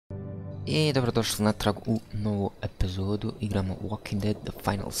I dobrodošli natrag u novu epizodu. Igramo Walking Dead The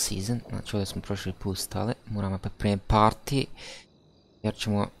Final Season. Znači ovdje smo prošli put stali. Moramo pripremiti party. Jer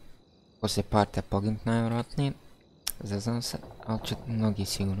ćemo poslije partija poginuti najvjerojatnije. Zaznam se, ali će mnogi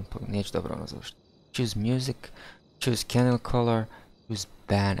sigurno poginuti. Neće dobro ono završiti. Choose music, choose candle color, choose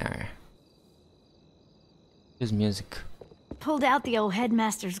banner. Choose music. Pulled out the old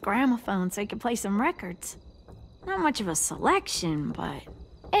headmaster's gramophone so he could play some records. Not much of a selection, but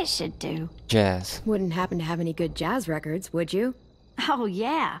it should do. Jazz. Wouldn't happen to have any good jazz records, would you? Oh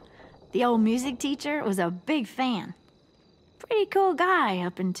yeah, the old music teacher was a big fan. Pretty cool guy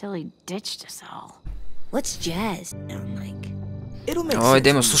up until he ditched us all. What's jazz sound like? It'll make Oh, sense.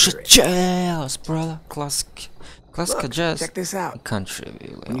 idemo when you slušat hear it. jazz, brother. Klasika Look, jazz. check this out. I country.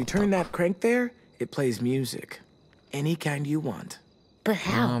 When you turn that crank there, it plays music. Any kind you want. But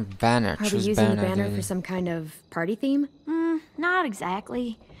how? Banner. Are we Choose using the banner. banner dude. for some kind of party theme? Not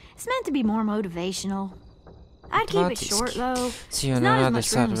exactly. It's meant to be more motivational. I'd keep it short though. See you It's on not as another much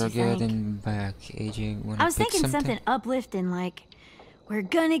side. room as We're you think. getting back. AJ, wanna I was pick thinking something uplifting like, "We're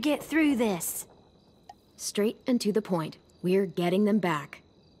gonna get through this." Straight and to the point. We're getting them back.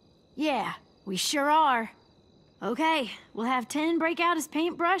 Yeah, we sure are. Okay, we'll have 10 break out his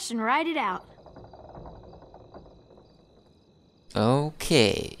paintbrush and write it out.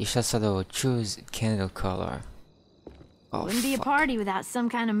 Okay, i šta sad ovo? Choose candle color. Oh, Wouldn't be a fuck. party without some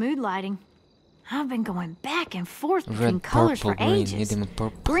kind of mood lighting. I've been going back and forth Red, between colors purple, for green. ages. Idemo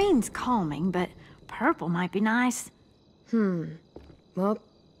purple. Green's calming, but purple might be nice. Well,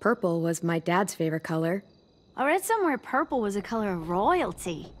 purple was my dad's favorite color. I read somewhere purple was a color of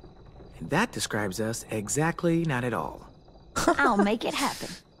royalty. And that describes us exactly not at all. I'll make it happen.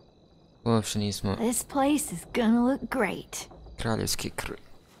 Uopšte nismo This place is gonna look great. kraljevski krv.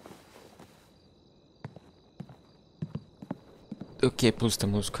 Ok, pusta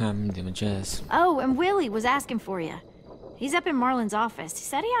muziku, ja idemo jazz. Oh, and Willie was asking for you. He's up in Marlin's office. He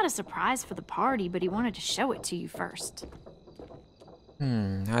said he had a surprise for the party, but he wanted to show it to you first.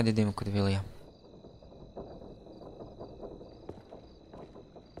 Ajde idemo kod Vilija.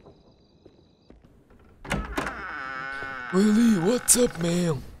 Willie, what's up,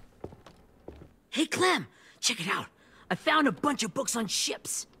 man? Hey, Clem, check it out. I found a bunch of books on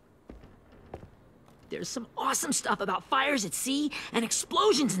ships. There's some awesome stuff about fires at sea and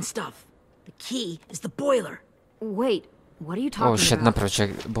explosions and stuff. The key is the boiler. Wait, what are you talking Oh shit, about? napravit će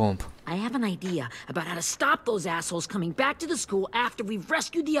bomb. I have an idea about how to stop those assholes coming back to the school after we've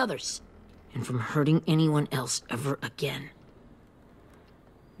rescued the others. And from hurting anyone else ever again.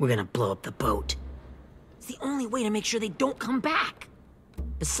 We're gonna blow up the boat. It's the only way to make sure they don't come back.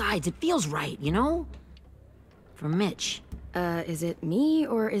 Besides, it feels right, you know? For Mitch. Is it me,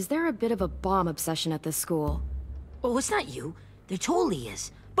 or is there a bit of a bomb obsession at this school? Oh, it's not you. There totally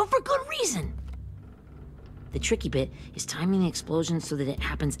is. But for good reason. The tricky bit is timing the explosion so that it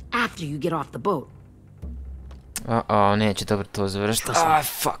happens after you get off the boat. Uh-oh, neće dobro to završiti. Ah,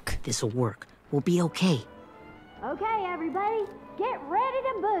 fuck. This'll work. We'll be okay. Okay, everybody, get ready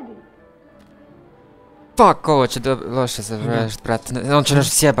to boogie. Fuck, ovo će loše završiti, brate. On će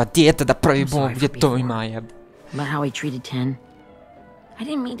nešto sjebat dijete da pravi bomb, gdje to ima jeb. About how he treated Ten. I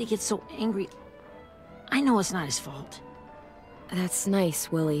didn't mean to get so angry. I know it's not his fault. That's nice,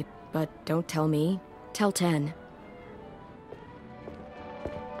 Willie, but don't tell me. Tell 10.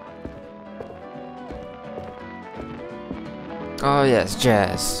 Oh yes,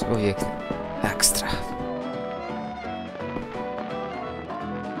 jazz, uvijek ekstra.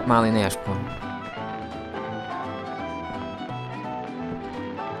 Mali nemaš puno.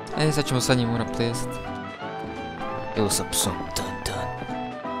 Sad ćemo sa njim morat plesat. Ili sa psom. Dun, dun.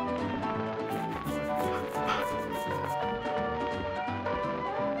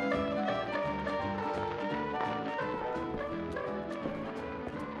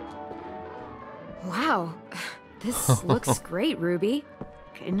 Wow, this looks great, Ruby.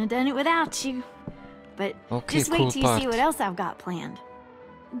 Couldn't have done it without you. But Okay, just wait cool till you see part. what else I've got planned.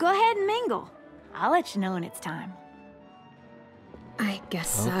 Go ahead and mingle. I'll let you know when it's time. I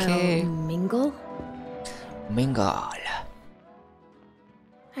guess Okay. I'll mingle. Mingle.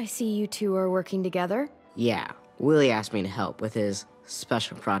 I see you two are working together. Yeah, Willie asked me to help with his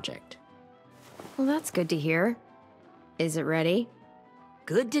special project. Well, that's good to hear. Is it ready?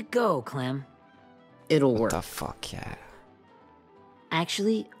 Good to go, Clem. It'll What work. the fuck, yeah.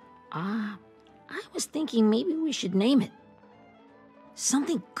 Actually, I was thinking maybe we should name it.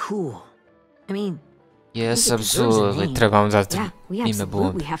 Something cool. I mean, Yes, it deserves a absolutely. name. Trebam dati Yeah, we ime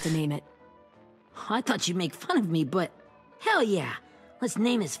absolutely bomb. have to name it. I thought you'd make fun of me, but hell yeah. Let's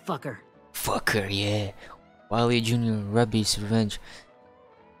name this fucker. Fucker, yeah. Wily Jr. Rabbi's Revenge.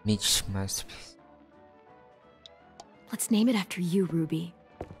 Mitch's masterpiece. Let's name it after you, Ruby.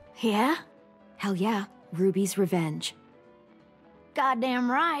 Yeah? Hell yeah, Ruby's Revenge. Goddamn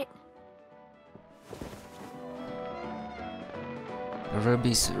right.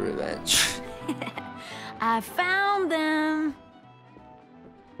 Ruby's Revenge. I found them.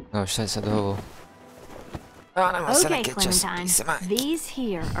 No, šta je sad ovo? A, nema se Okay, neke Clementine. časopise, majke. These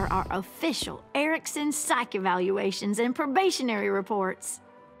here are our official Erickson psych evaluations and probationary reports.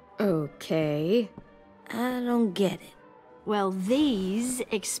 Okay. I don't get it. Well, these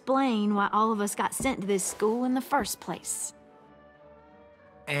explain why all of us got sent to this school in the first place.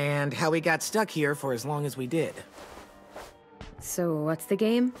 And how we got stuck here for as long as we did. So what's the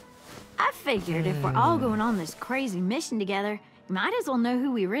game? I figured if we're all going on this crazy mission together, you might as well know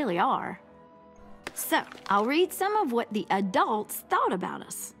who we really are. So, I'll read some of what the adults thought about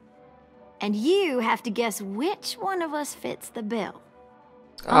us. And you have to guess which one of us fits the bill.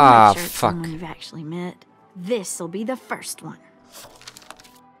 I'm Ah, not sure it's fuck. someone you've actually met. This'll be the first one.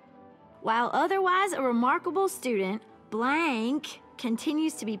 While otherwise a remarkable student, blank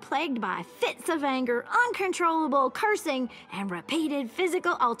continues to be plagued by fits of anger, uncontrollable cursing, and repeated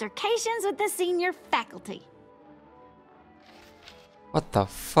physical altercations with the senior faculty. What the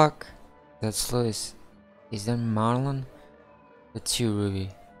fuck? That's Louis. Is that Marlon? That's you, Ruby.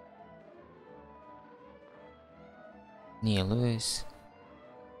 Nije Louis.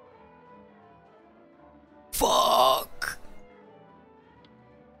 Fuck!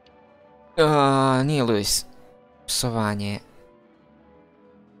 Nije Louis. Psovanje.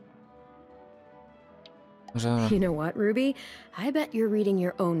 Možda ono... You know what, Ruby? I bet you're reading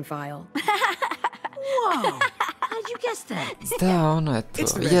your own file. Whoa! How'd you guess that? Da, ono je to.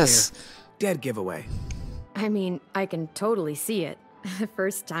 It's the red Yes! hair. Dead giveaway. I mean, I can totally see it. The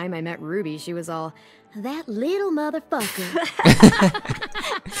first time I met Ruby, she was all, that little motherfucker.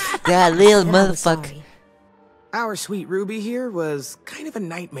 That little I'm motherfucker. sorry. Our sweet Ruby here was kind of a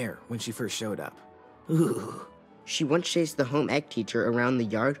nightmare when she first showed up. Ooh. She once chased the home ec teacher around the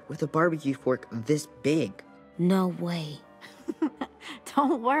yard with a barbecue fork this big. No way.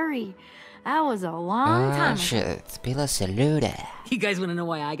 Don't worry. That was a long time ago. Shit. Bila se luda. You guys want to know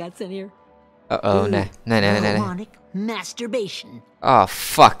why I got sent here? Uh-oh, ne. Ne. Chronic masturbation. Oh,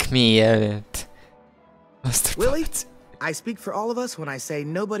 fuck me, jag vet. Willie, I speak for all of us when I say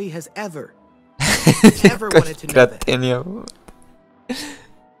nobody has ever wanted to know that.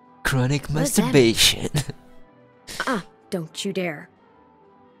 Chronic What does that masturbation. Ah, don't you dare.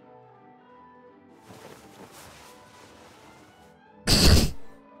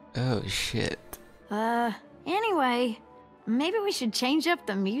 Oh, shit. Anyway, maybe we should change up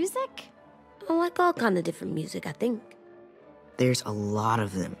the music? I like all kind of different music, I think. There's a lot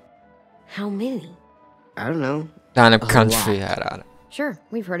of them. How many? I don't know. Kind of A country lot. här är det. Sure,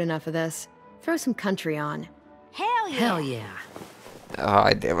 we've heard enough of this. Throw some country on. Hell yeah! Hell yeah.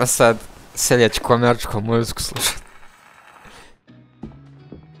 Ajde, evo sad seljačku američku muziku slušati.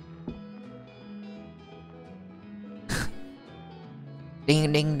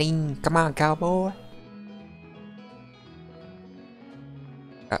 Ding, ding, ding. Come on, cowboy.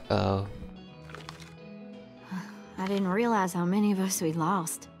 Uh-oh. I didn't realize how many of us we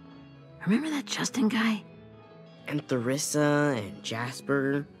lost. Remember that Justin guy? And Theresa and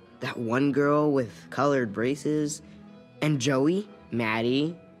Jasper, that one girl with colored braces, and Joey,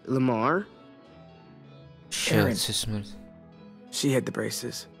 Maddie, Lamar. Aaron. Shit, så smooth. She had the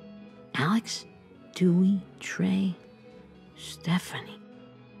braces. Alex, Dewey, Trey, Stephanie.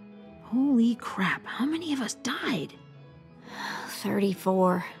 Holy crap, how many of us died?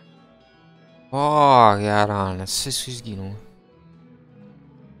 34. O, jarane, svi su izginuli.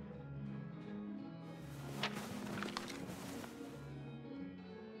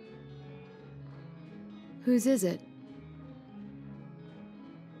 Whose is it?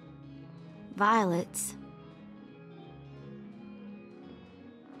 Violet's.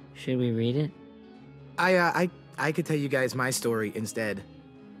 Should we read it? I could tell you guys my story instead.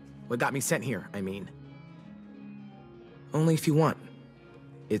 What got me sent here, I mean. Only if you want.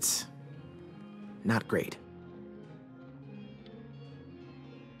 It's not great.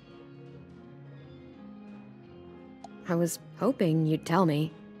 I was hoping you'd tell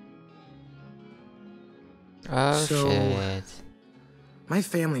me. Oh, So- shit. My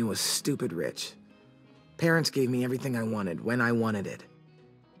family was stupid rich. Parents gave me everything I wanted when I wanted it.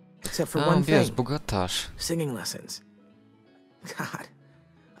 Except for A, one on bio thing. bogataš. Singing lessons. God.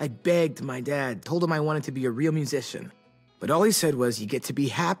 I begged my dad, told him I wanted to be a real musician. But all he said was, you get to be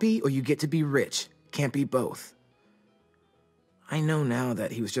happy or you get to be rich. Can't be both. I know now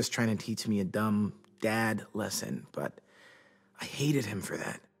that he was just trying to teach me a dumb dad lesson, but I hated him for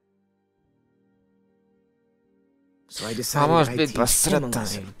that. So I A decided most I'd biti pa teach him a sretan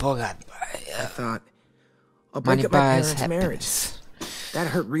lesson. ili bogat. I thought, I'll Money break up my buys parents' marriage. happiness. That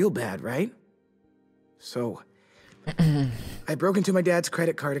hurt real bad, right? So, I broke into my dad's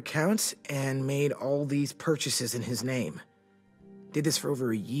credit card accounts and made all these purchases in his name. Did this for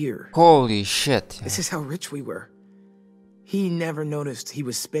over a year. Holy shit. This is how rich we were. He never noticed he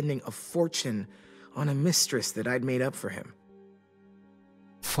was spending a fortune on a mistress that I'd made up for him.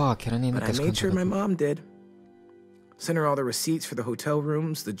 Fuck, era nije But I nikad made sure my skontao. mom did. Sent her all the receipts for the hotel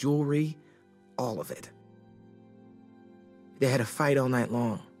rooms, the jewelry, all of it. They had a fight all night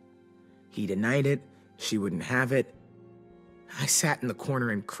long. He denied it, she wouldn't have it. I sat in the corner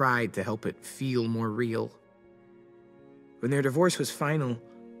and cried to help it feel more real. When their divorce was final,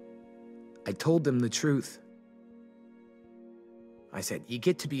 I told them the truth. I said, you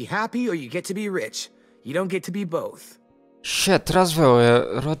get to be happy or you get to be rich. You don't get to be both. Shit, razveo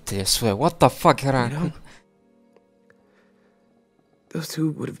je roditelje svoje. What the fuck, era? You know, those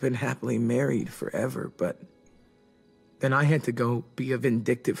two would have been happily married forever, but then I had to go be a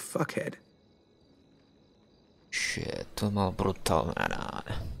vindictive fuckhead. Shit, to je malo brutalno,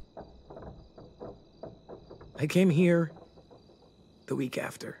 ne. I came here the week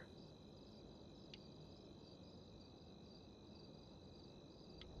after.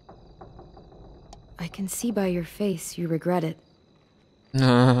 I can see by your face you regret it.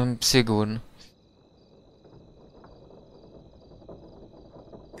 Sigurno.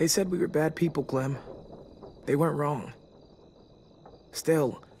 They said we were bad people, Clem. They weren't wrong.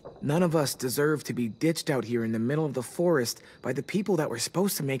 Still, none of us deserve to be ditched out here in the middle of the forest by the people that were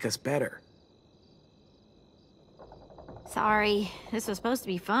supposed to make us better. Sorry, this was supposed to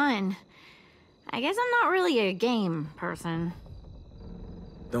be fun. I guess I'm not really a game person.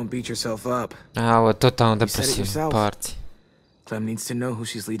 Don't beat yourself up. A, ovo je totalno You said it depresivni yourself. party. Clem needs to know who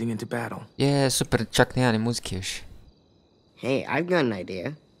she's leading into battle. Je, super, čak ni ja ni muzike još. Hey, I've got an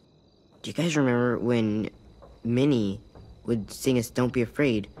idea. Do you guys remember when Minnie would sing us Don't Be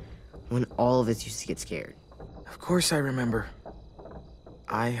Afraid when all of us used to get scared? Of course I remember.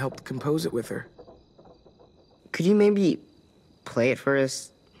 I helped compose it with her. Could you maybe play it for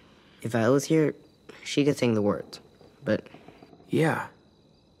us? If I was here, she could sing the words, but... Yeah.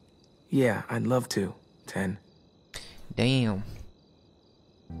 Yeah, I'd love to, Ten. Damn.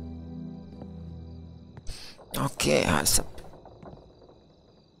 Okej, ajde sad.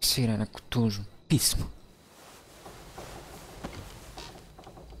 Sviraj neku tužnu pismu.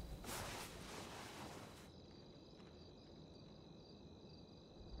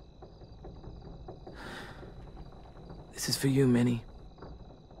 This is for you, Minnie.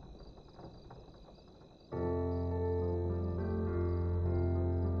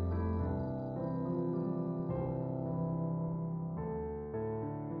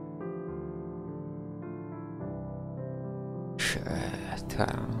 Shit,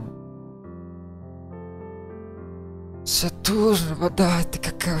 sve tužno, ba dajte,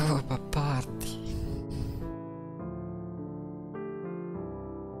 kakav je ovo party.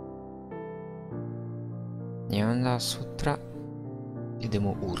 I onda sutra idemo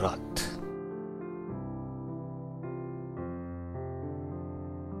u rat.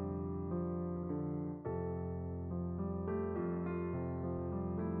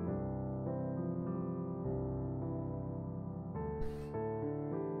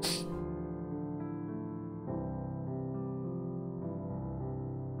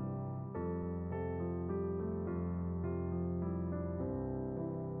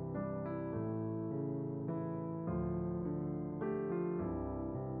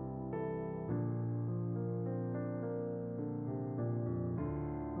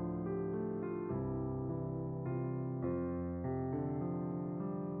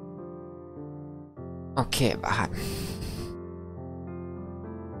 Okej, ba hajde.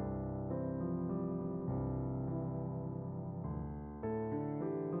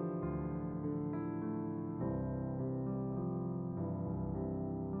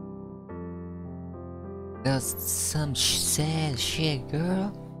 That's some sad shit,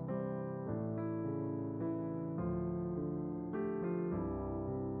 girl.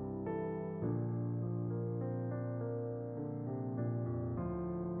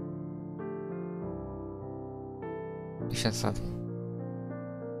 Šta sad?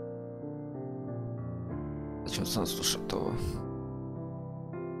 Da ćemo sam slušat ovo.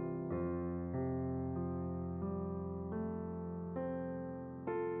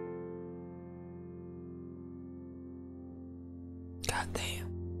 God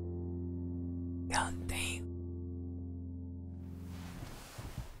damn. God damn.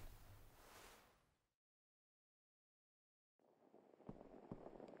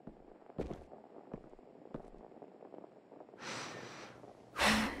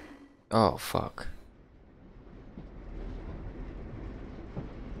 Oh, fuck.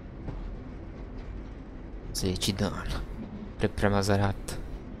 Sljedeći dan. Priprema za rat.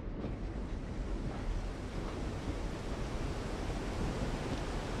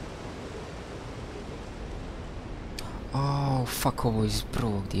 Oh, fuck, ovo iz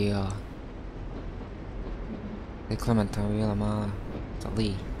prvog dijela. Je Clementine bila mala. Za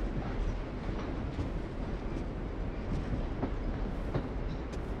Lee.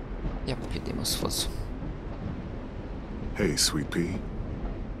 Jep, idemo s vozu. Hey, Sweet Pea.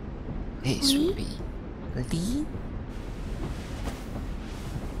 Hey, Sweet Pea. Lee?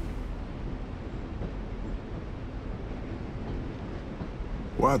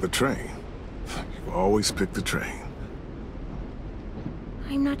 Why the train? You always pick the train.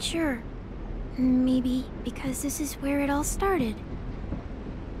 I'm not sure. Maybe because this is where it all started.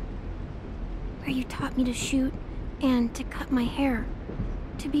 Where you taught me to shoot and to cut my hair.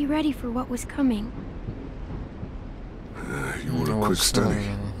 To be ready for what was coming. You were a quick study.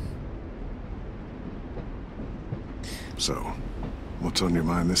 So, what's on your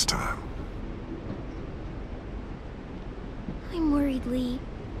mind this time? I'm worried, Lee.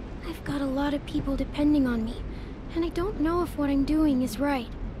 I've got a lot of people depending on me, and I don't know if what I'm doing is right.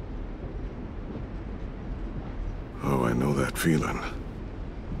 Oh, I know that feeling.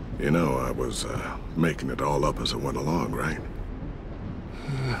 You know, I was, making it all up as I went along, right?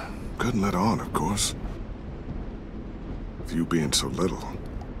 Couldn't let on, of course. With you being so little.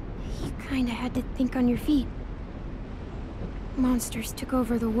 You kinda had to think on your feet. Monsters took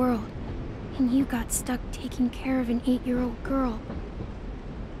over the world, and you got stuck taking care of an 8-year-old girl.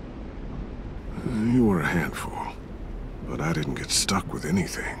 You were a handful, but I didn't get stuck with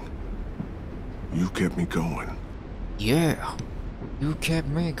anything. You kept me going. Yeah, you kept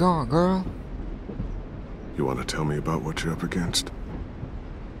me going, girl. You want to tell me about what you're up against?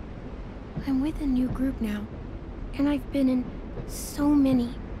 I'm with a new group now, and I've been in so many,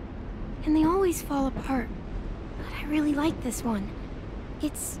 and they always fall apart. But I really like this one.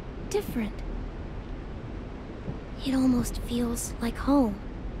 It's different. It almost feels like home.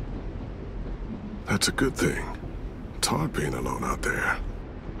 That's a good thing. It's hard being alone out there.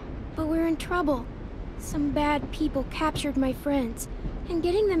 But we're in trouble. Some bad people captured my friends, and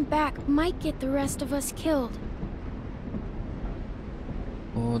getting them back might get the rest of us killed.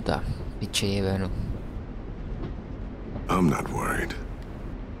 O da, bit će jebeno. I'm not worried.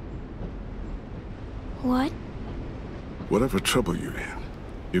 What? Whatever trouble you're in,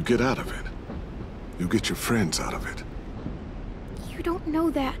 you get out of it. You get your friends out of it. You don't know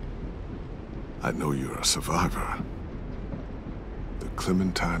that. I know you're a survivor. The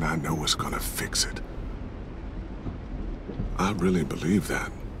Clementine I know is gonna fix it. I really believe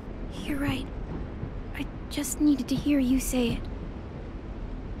that. You're right. I just needed to hear you say it.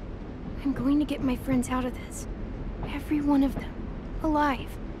 I'm going to get my friends out of this. Every one of them. Alive.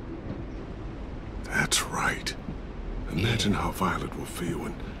 That's right. Imagine how Violet will feel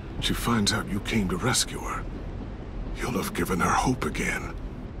when she finds out you came to rescue her. You'll have given her hope again.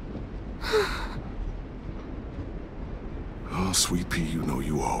 Oh, Sweet Pea, you know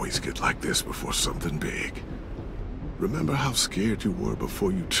you always get like this before something big. Remember how scared you were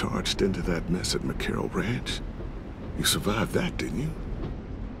before you charged into that mess at McCarroll Ranch? You survived that, didn't you?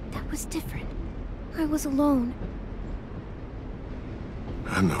 That was different. I was alone.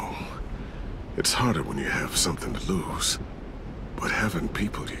 I know. It's harder when you have something to lose. But having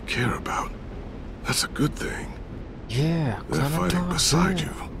people you care about, that's a good thing. Yeah, They're fighting beside yeah.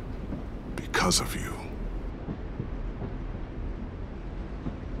 you. Because of you.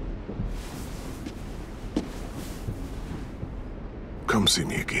 Come see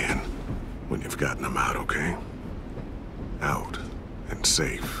me again when you've gotten them out, okay? Out and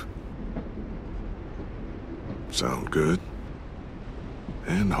safe. Sound good?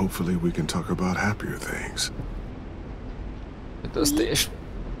 And hopefully we can talk about happier things. To station.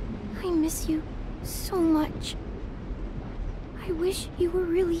 I miss you so much. I wish you were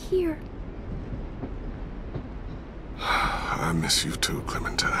really here. I miss you too,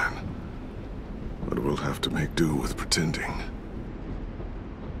 Clementine. But we'll have to make do with pretending.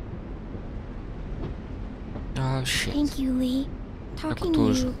 Oh shit. Thank you, Lee. Talking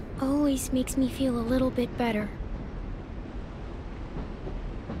to you always makes me feel a little bit better.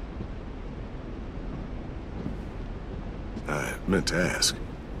 I meant to ask,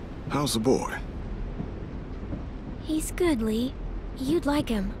 how's the boy? He's good, Lee. You'd like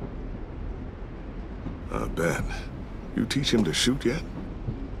him. I bet. You teach him to shoot yet?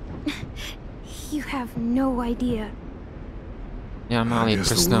 You have no idea. Ja, I mali guess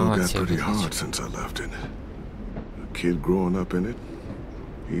the world got personality. pretty hard since I left it. A kid growing up in it,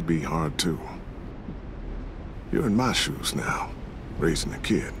 he'd be hard too. You're in my shoes now, raising a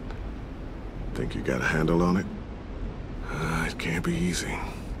kid. Think you got a handle on it? It can't be easy.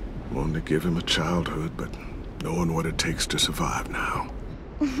 Wanting to give him a childhood, but knowing what it takes to survive now.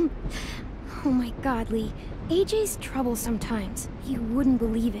 Oh my god, Lee. AJ's trouble sometimes. You wouldn't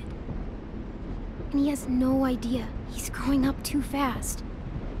believe it. And he has no idea. He's growing up too fast.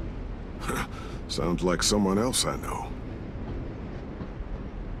 Sounds like someone else I know.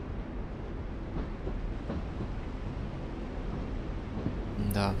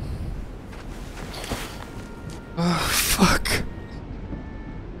 Да. Oh, fuck.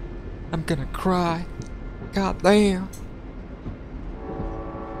 I'm gonna cry. God damn.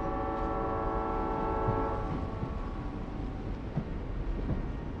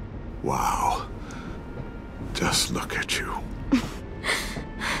 Wow. Just look at you.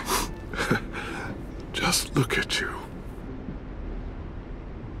 Just look at you.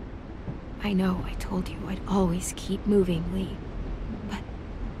 I know I told you I'd always keep moving, Lee. But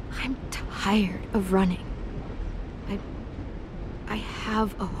I'm tired of running. I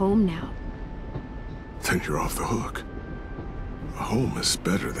have a home now. Then you're off the hook. A home is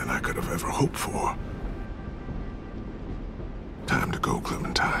better than I could have ever hoped for. Time to go,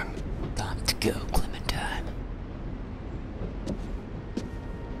 Clementine. Time to go, Clementine.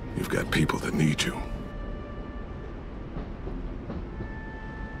 You've got people that need you.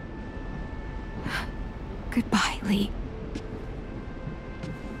 Goodbye, Lee.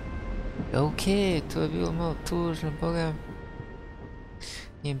 Okej, to je bilo malo tužno, boga.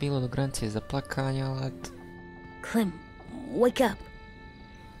 Nije bilo do granice za plakanje, ali eto. Clem, wake up.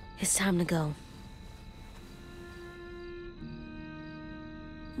 It's time to go.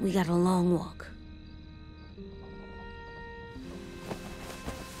 We got a long walk.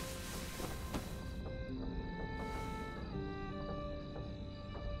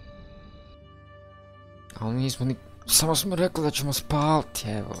 Ali nismo ni... Samo smo rekli da ćemo spavati,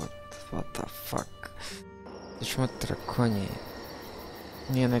 evo. What the fuck. Da ćemo tra konje.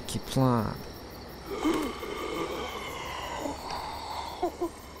 Nije neki plan.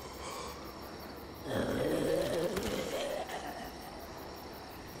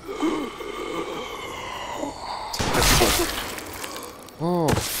 Oh,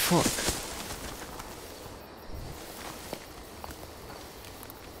 fuck.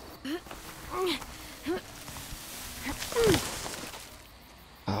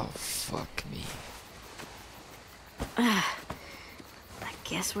 Oh, fuck me. I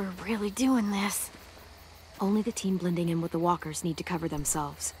guess we're really doing this. Only the team blending in with the walkers need to cover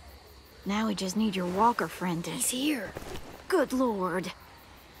themselves. Now we just need your walker friend to... He's here. Good lord.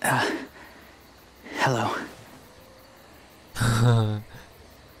 Hello.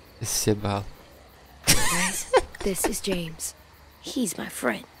 Sebal. Guys, this is James. He's my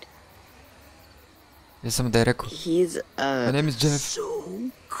friend. Ja sam da je rekao. He's, My name is Jeff. So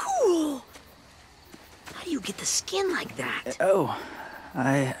cool. How do you get the skin like that? Oh,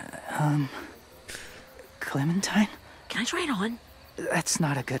 Clementine? Can I try it on? That's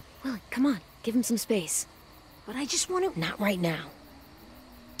not a good... Willie, come on. Give him some space. But I just want to... Not right now.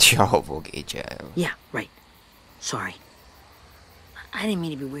 Ćao, Geđa. Yeah, right. Sorry. I didn't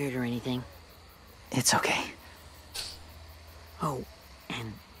mean to be weird or anything. It's okay. Oh,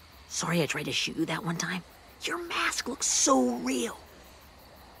 and sorry I tried to shoot you that one time. Your mask looks so real.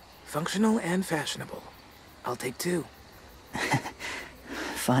 Functional and fashionable. I'll take two.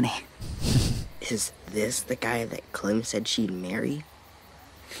 Funny. is this the guy that Clem said she'd marry?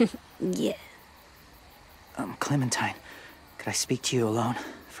 Yeah. Clementine, could I speak to you alone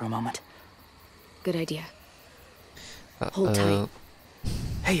for a moment? Good idea. Hold tight.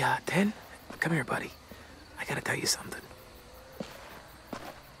 Hey, Ten, come here, buddy. I gotta tell you something.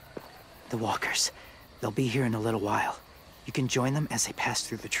 The walkers. They'll be here in a little while. You can join them as they pass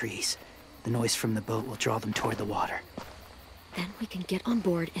through the trees. The noise from the boat will draw them toward the water. Then we can get on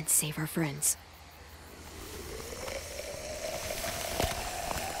board and save our friends.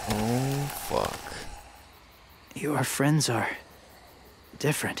 Oh, fuck. Your friends are...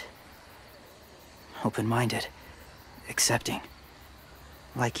 different. Open-minded. Accepting.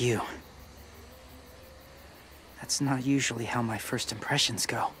 Like you. That's not usually how my first impressions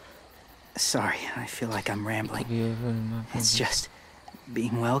go. Sorry, I feel like I'm rambling. It's just...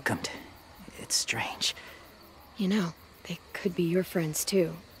 being welcomed. It's strange. You know, they could be your friends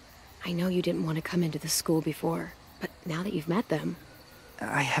too. I know you didn't want to come into the school before, but now that you've met them...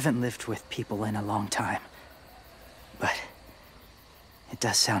 I haven't lived with people in a long time. But... it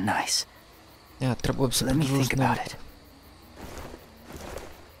does sound nice. Ja, trebalo bi se Let me think podružiti about malo. it.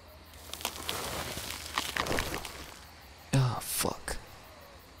 Oh, fuck.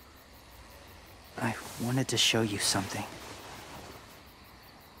 wanted to show you something.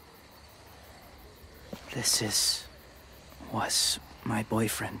 Was my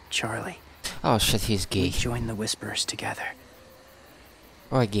boyfriend, Charlie. Oh shit, he's gay. We joined the Whisperers together.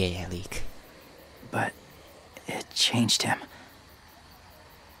 Or gay, leak. But it changed him.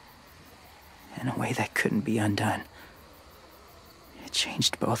 In a way that couldn't be undone. It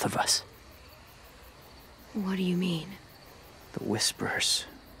changed both of us. What do you mean? The Whisperers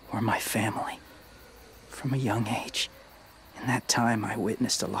were my family. From a young age. In that time, I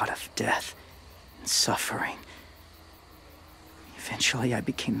witnessed a lot of death and suffering. Eventually, I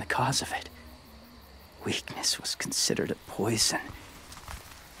became the cause of it. Weakness was considered a poison.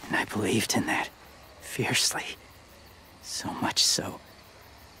 And I believed in that, fiercely. So much so,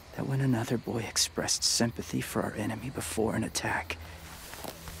 that when another boy expressed sympathy for our enemy before an attack,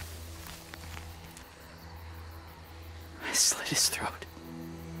 I slit his throat.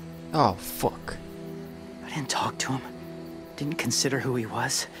 Oh, fuck. I didn't talk to him. Didn't consider who he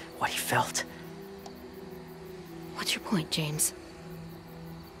was, what he felt. What's your point, James?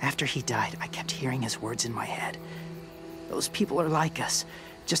 After he died, I kept hearing his words in my head. Those people are like us,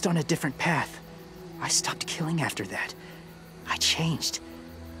 just on a different path. I stopped killing after that. I changed.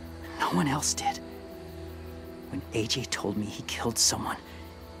 No one else did. When AJ told me he killed someone,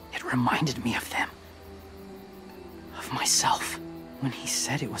 it reminded me of them. Of myself. When he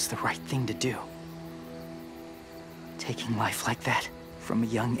said it was the right thing to do. Taking life like that, from a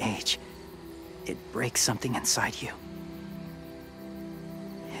young age, it breaks something inside you.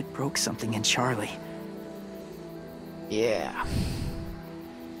 It broke something in Charlie. Yeah.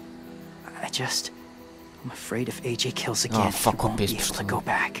 I'm afraid if AJ kills again, he won't be able to go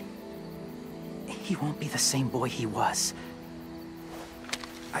back. He won't be the same boy he was.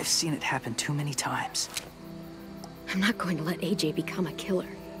 I've seen it happen too many times. I'm not going to let AJ become a killer.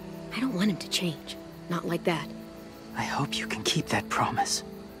 I don't want him to change. Not like that. I hope you can keep that promise.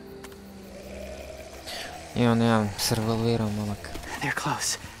 They're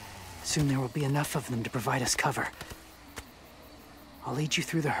close. Soon there will be enough of them to provide us cover. I'll lead you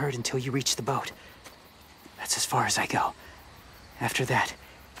through the herd until you reach the boat. That's as far as I go. After that,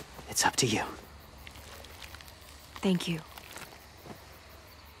 it's up to you. Thank you.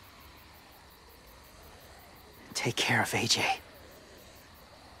 Take care of AJ.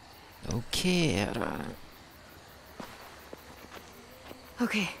 Okay.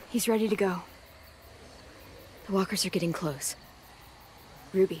 Okay, he's ready to go. The walkers are getting close.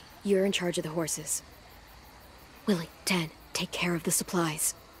 Ruby, you're in charge of the horses. Willie, Dan, take care of the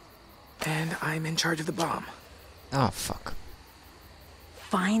supplies. And I'm in charge of the bomb. Oh, fuck.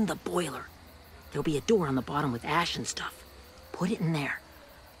 Find the boiler. There'll be a door on the bottom with ash and stuff. Put it in there.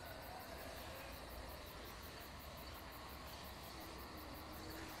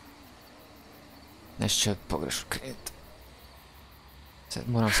 Jeszcze pogreš kret.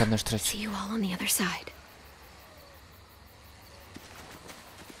 Moram sad nešto reći. See you all on the other side.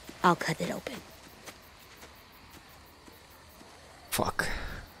 I'll cut it open. Fuck.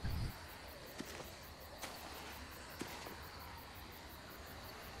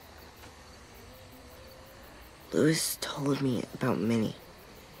 Louis told me about Minnie.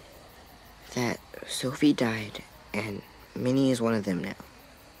 That Sophie died, and Minnie is one of them now.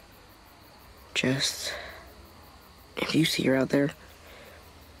 Just, if you see her out there,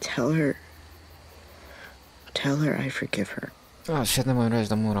 tell her I forgive her. Oh shit, nemoj reći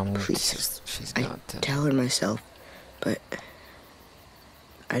da moram Please. She's I not dead. tell her myself, but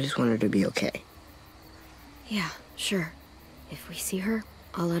I just want her to be okay. Yeah, sure. If we see her,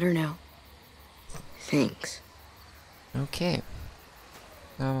 I'll let her know. Thanks. Okay.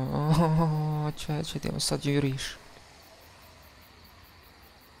 Oh, čeče, ti sad juriš.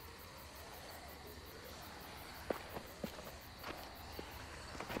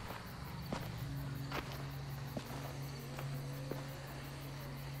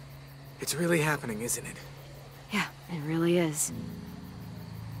 It's really happening, isn't it? Yeah, it really is.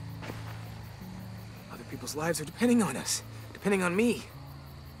 Other people's lives are depending on us. Depending on me.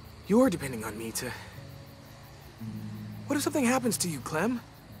 You're depending on me to... What if something happens to you, Clem?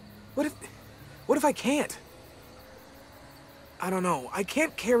 What if I can't? I don't know. I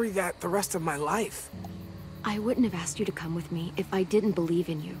can't carry that the rest of my life. I wouldn't have asked you to come with me if I didn't believe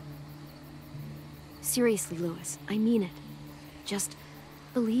in you. Seriously, Louis, I mean it. Just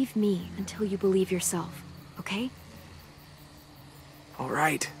believe me until you believe yourself, okay? All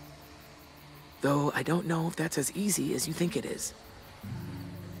right. Though I don't know if that's as easy as you think it is.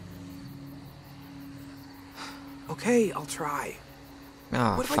 Okay, I'll try.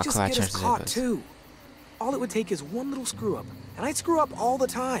 Oh, What if I fuck, just I get us changed the caught voice. too? All it would take is one little screw up, and I'd screw up all the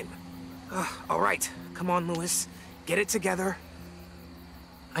time. All right, Come on, Lewis. Get it together.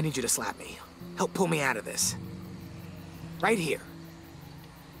 I need you to slap me. Help pull me out of this. Right here.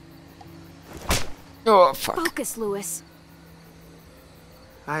 Oh, fuck. Focus, Lewis.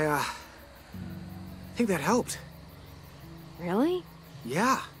 I think that helped. Really?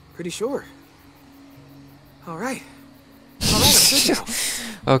 Yeah, pretty sure. All right. All right, I'm good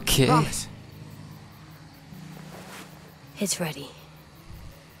now. Okay. Promise. It's ready.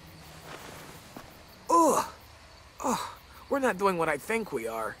 Ugh. Oh, we're not doing what I think we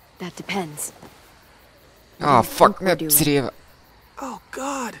are. That depends. Oh, fuck, we're me doing? treva. Oh,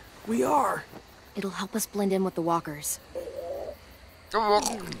 God, we are. It'll help us blend in with the walkers.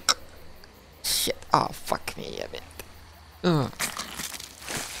 Shit, oh, fuck me, jag vet.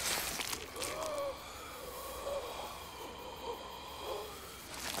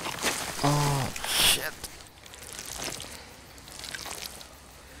 Oh, shit.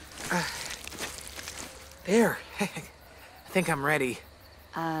 There. I think I'm ready.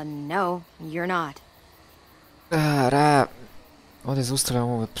 No, you're not. Ovdje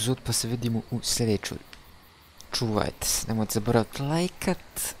zaustavljamo ovu epizodu pa se vidimo u sljedećoj. Čuvajte se, nemojte zaboraviti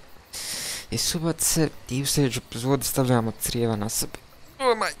lajkat i subat se i u sljedećoj epizodi stavljamo crijeva na sebe.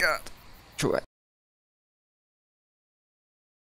 Oh my god. Čuvajte.